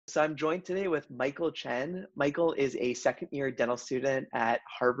So I'm joined today with Michael Chen. Michael is a second-year dental student at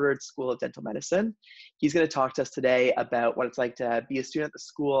Harvard School of Dental Medicine. He's going to talk to us today about what it's like to be a student at the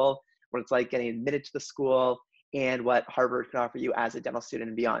school, what it's like getting admitted to the school, and what Harvard can offer you as a dental student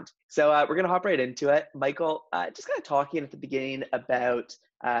and beyond. So we're going to hop right into it. Michael, just kind of talking at the beginning about,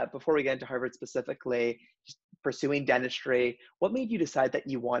 before we get into Harvard specifically, just pursuing dentistry, what made you decide that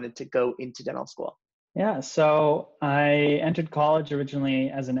you wanted to go into dental school? Yeah, so I entered college originally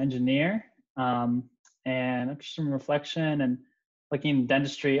as an engineer, and after some reflection and looking at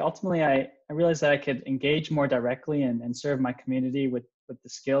dentistry, ultimately I realized that I could engage more directly and serve my community with the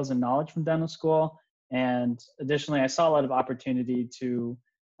skills and knowledge from dental school. And additionally, I saw a lot of opportunity to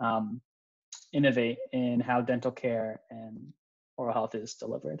innovate in how dental care and oral health is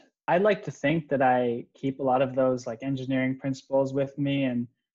delivered. I'd like to think that I keep a lot of those like engineering principles with me, and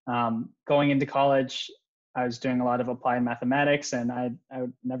going into college, I was doing a lot of applied mathematics, and I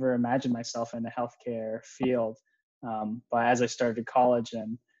would never imagine myself in the healthcare field. But as I started college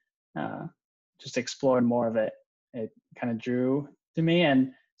and just explored more of it, it kind of drew to me.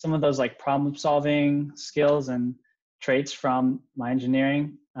 And some of those like problem solving skills and traits from my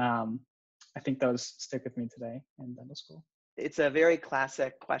engineering, I think those stick with me today in dental school. It's a very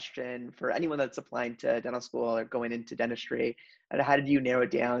classic question for anyone that's applying to dental school or going into dentistry. And how did you narrow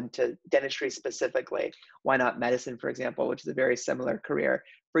it down to dentistry specifically? Why not medicine, for example, which is a very similar career?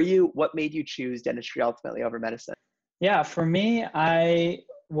 For you, what made you choose dentistry ultimately over medicine? Yeah, for me, I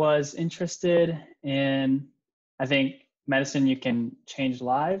was interested in, I think medicine, you can change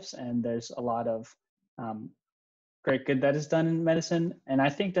lives, and there's a lot of great good that is done in medicine. And I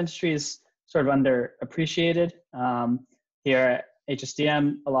think dentistry is sort of underappreciated. Here at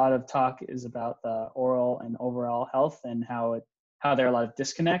HSDM, a lot of talk is about the oral and overall health and how there are a lot of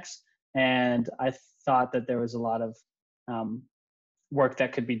disconnects. And I thought that there was a lot of work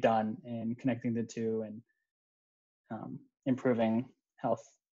that could be done in connecting the two and improving health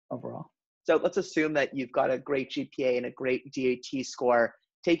overall. So let's assume that you've got a great GPA and a great DAT score.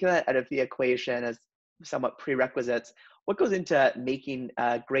 Taking that out of the equation as somewhat prerequisites, what goes into making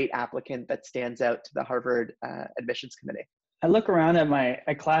a great applicant that stands out to the Harvard admissions committee? I look around at my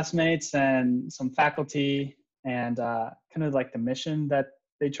classmates and some faculty and kind of like the mission that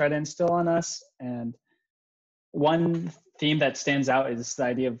they try to instill on us. And one theme that stands out is the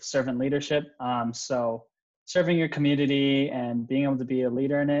idea of servant leadership. So serving your community and being able to be a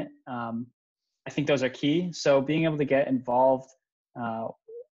leader in it, I think those are key. So being able to get involved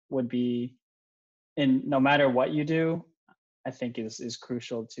would be, in no matter what you do, I think is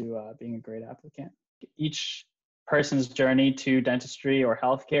crucial to being a great applicant. Each person's journey to dentistry or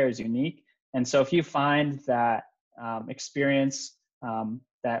healthcare is unique. And so if you find that experience,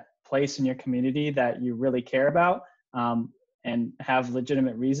 that place in your community that you really care about and have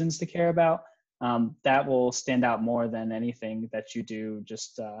legitimate reasons to care about, that will stand out more than anything that you do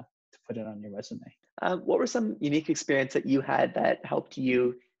just to put it on your resume. What were some unique experience that you had that helped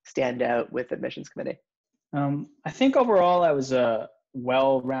you stand out with admissions committee? I think overall I was a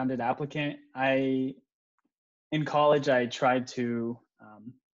well-rounded applicant. In college, I tried to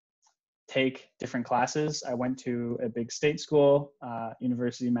take different classes. I went to a big state school,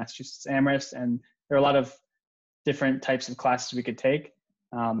 University of Massachusetts Amherst, and there are a lot of different types of classes we could take.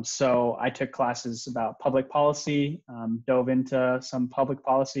 So I took classes about public policy, dove into some public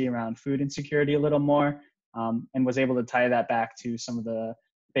policy around food insecurity a little more, and was able to tie that back to some of the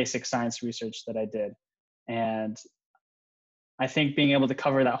basic science research that I did. And I think being able to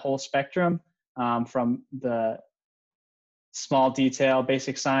cover that whole spectrum, from the small detail,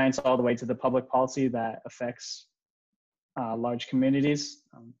 basic science, all the way to the public policy that affects large communities,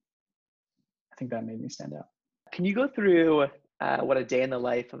 I think that made me stand out. Can you go through what a day in the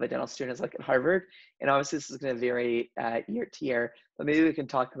life of a dental student is like at Harvard? And obviously this is going to vary year to year, but maybe we can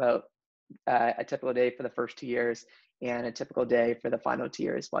talk about a typical day for the first 2 years and a typical day for the final 2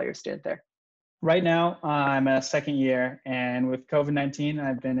 years while you're a student there. Right now, I'm a second year, and with COVID-19,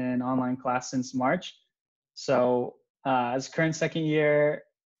 I've been in online class since March. So as current second year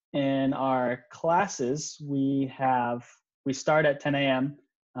in our classes, we start at 10 a.m.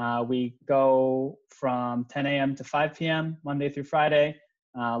 We go from 10 a.m. to 5 p.m. Monday through Friday,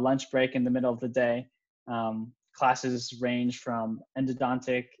 lunch break in the middle of the day. Classes range from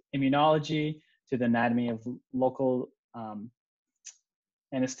endodontic immunology to the anatomy of local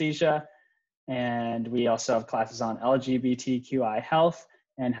anesthesia. And we also have classes on LGBTQI health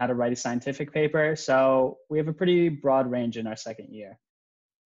and how to write a scientific paper. So we have a pretty broad range in our second year.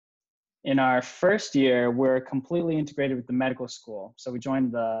 In our first year, we're completely integrated with the medical school. So we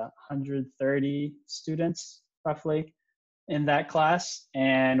joined the 130 students roughly in that class,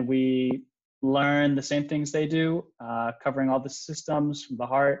 and we learn the same things they do, covering all the systems from the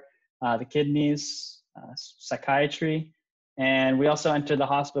heart, the kidneys, psychiatry. And we also enter the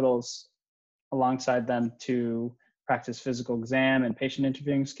hospitals alongside them to practice physical exam and patient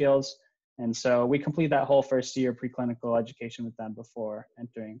interviewing skills. And so we complete that whole first year preclinical education with them before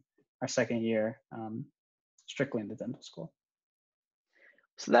entering our second year strictly into dental school.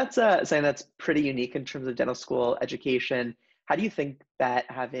 So that's something that's pretty unique in terms of dental school education. How do you think that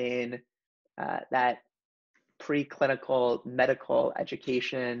having that preclinical medical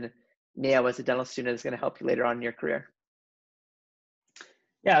education now as a dental student is going to help you later on in your career?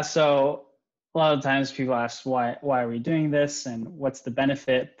 Yeah, so a lot of times people ask why are we doing this and what's the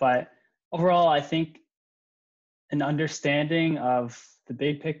benefit? But overall, I think an understanding of the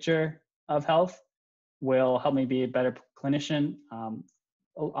big picture of health will help me be a better clinician.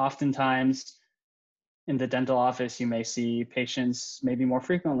 Oftentimes in the dental office, you may see patients maybe more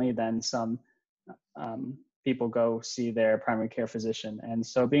frequently than some people go see their primary care physician. And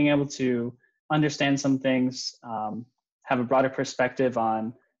so being able to understand some things, have a broader perspective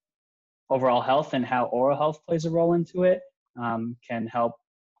on overall health and how oral health plays a role into it, can help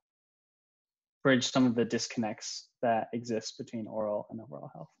bridge some of the disconnects that exist between oral and overall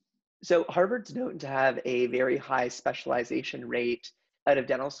health. So Harvard's known to have a very high specialization rate out of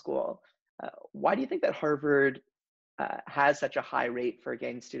dental school. Why do you think that Harvard has such a high rate for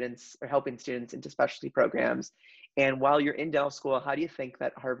getting students or helping students into specialty programs? And while you're in dental school, how do you think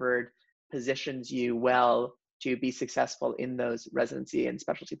that Harvard positions you well to be successful in those residency and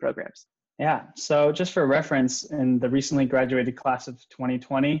specialty programs? Yeah, so just for reference, in the recently graduated class of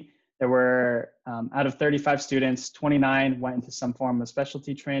 2020, there were, out of 35 students, 29 went into some form of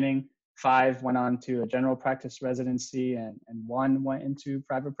specialty training, 5 went on to a general practice residency, and 1 went into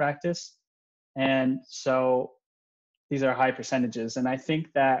private practice. And so these are high percentages. And I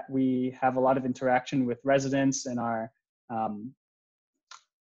think that we have a lot of interaction with residents in our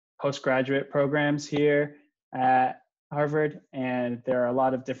postgraduate programs here at Harvard. And there are a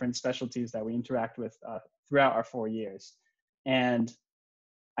lot of different specialties that we interact with throughout our 4 years. And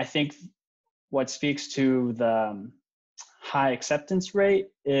I think what speaks to the high acceptance rate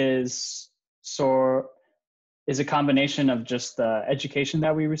is a combination of just the education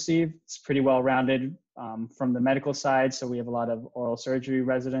that we receive. It's pretty well rounded from the medical side. So we have a lot of oral surgery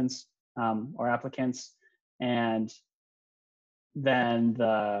residents or applicants, and then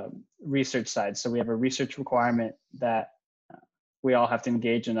the research side. So we have a research requirement that we all have to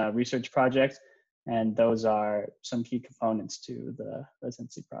engage in a research project. And those are some key components to the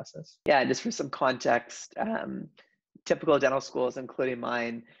residency process. Yeah, just for some context, typical dental schools, including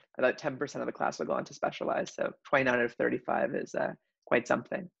mine, about 10% of the class will go on to specialize. So 29 out of 35 is quite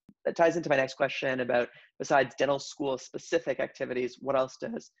something. That ties into my next question about, besides dental school specific activities, what else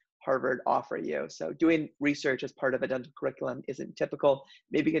does Harvard offer you? So doing research as part of a dental curriculum isn't typical.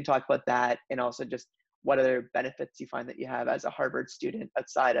 Maybe you can talk about that, and also just what other benefits you find that you have as a Harvard student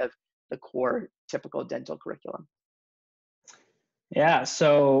outside of the core typical dental curriculum. Yeah,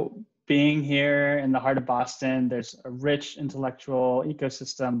 so being here in the heart of Boston, there's a rich intellectual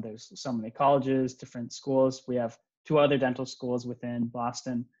ecosystem. There's so many colleges, different schools. We have 2 other dental schools within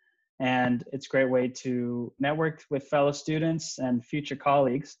Boston. And it's a great way to network with fellow students and future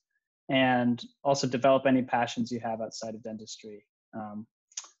colleagues, and also develop any passions you have outside of dentistry.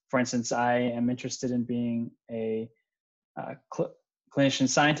 For instance, I am interested in being a clinician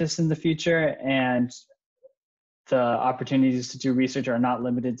scientist in the future, and the opportunities to do research are not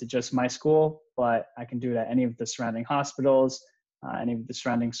limited to just my school, but I can do it at any of the surrounding hospitals, any of the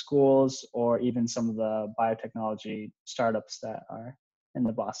surrounding schools, or even some of the biotechnology startups that are in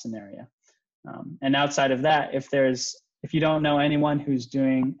the Boston area. And outside of that, if you don't know anyone who's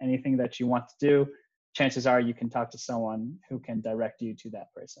doing anything that you want to do, chances are you can talk to someone who can direct you to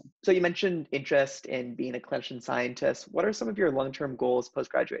that person. So you mentioned interest in being a clinician scientist. What are some of your long-term goals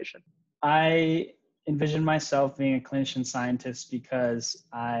post-graduation? I envision myself being a clinician scientist because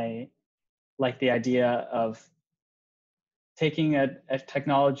I like the idea of taking a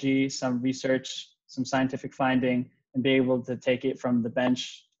technology, some research, some scientific finding, and be able to take it from the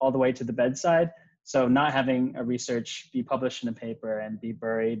bench all the way to the bedside. So not having a research be published in a paper and be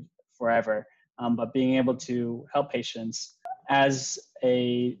buried forever, but being able to help patients. As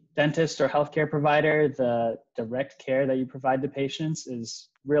a dentist or healthcare provider, the direct care that you provide to patients is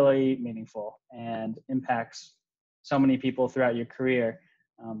really meaningful and impacts so many people throughout your career.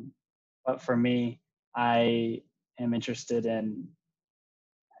 But for me, I am interested in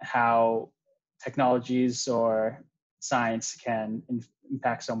how technologies or science can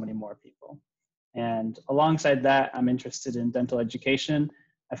impact so many more people. And alongside that, I'm interested in dental education.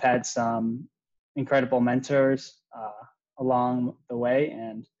 I've had some incredible mentors along the way,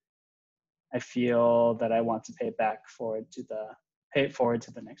 and I feel that I want to pay it forward to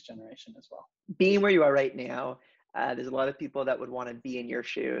the next generation as well. Being where you are right now, there's a lot of people that would want to be in your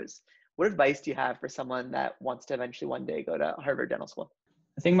shoes. What advice do you have for someone that wants to eventually one day go to Harvard Dental School?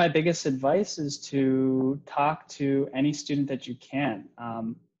 I think my biggest advice is to talk to any student that you can,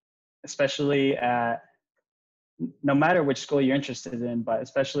 especially no matter which school you're interested in, but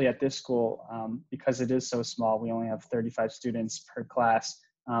especially at this school, because it is so small, we only have 35 students per class.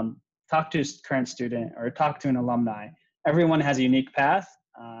 Talk to a current student or talk to an alumni. Everyone has a unique path.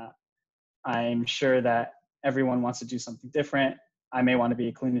 I'm sure that everyone wants to do something different. I may want to be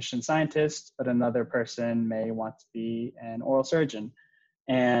a clinician scientist, but another person may want to be an oral surgeon.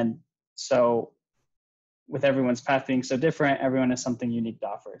 And so with everyone's path being so different, everyone has something unique to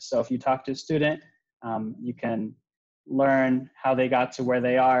offer. So if you talk to a student, you can learn how they got to where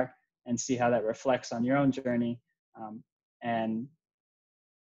they are and see how that reflects on your own journey. And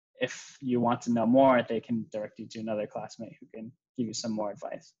if you want to know more, they can direct you to another classmate who can give you some more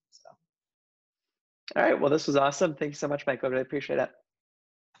advice. So. All right, well, this was awesome. Thank you so much, Michael. I really appreciate it.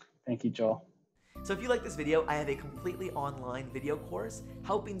 Thank you, Joel. So if you like this video, I have a completely online video course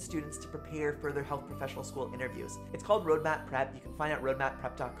helping students to prepare for their health professional school interviews. It's called Roadmap Prep. You can find it at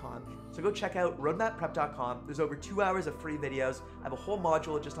roadmapprep.com. So go check out roadmapprep.com. There's over 2 hours of free videos. I have a whole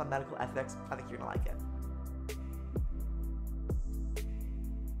module just on medical ethics. I think you're gonna like it.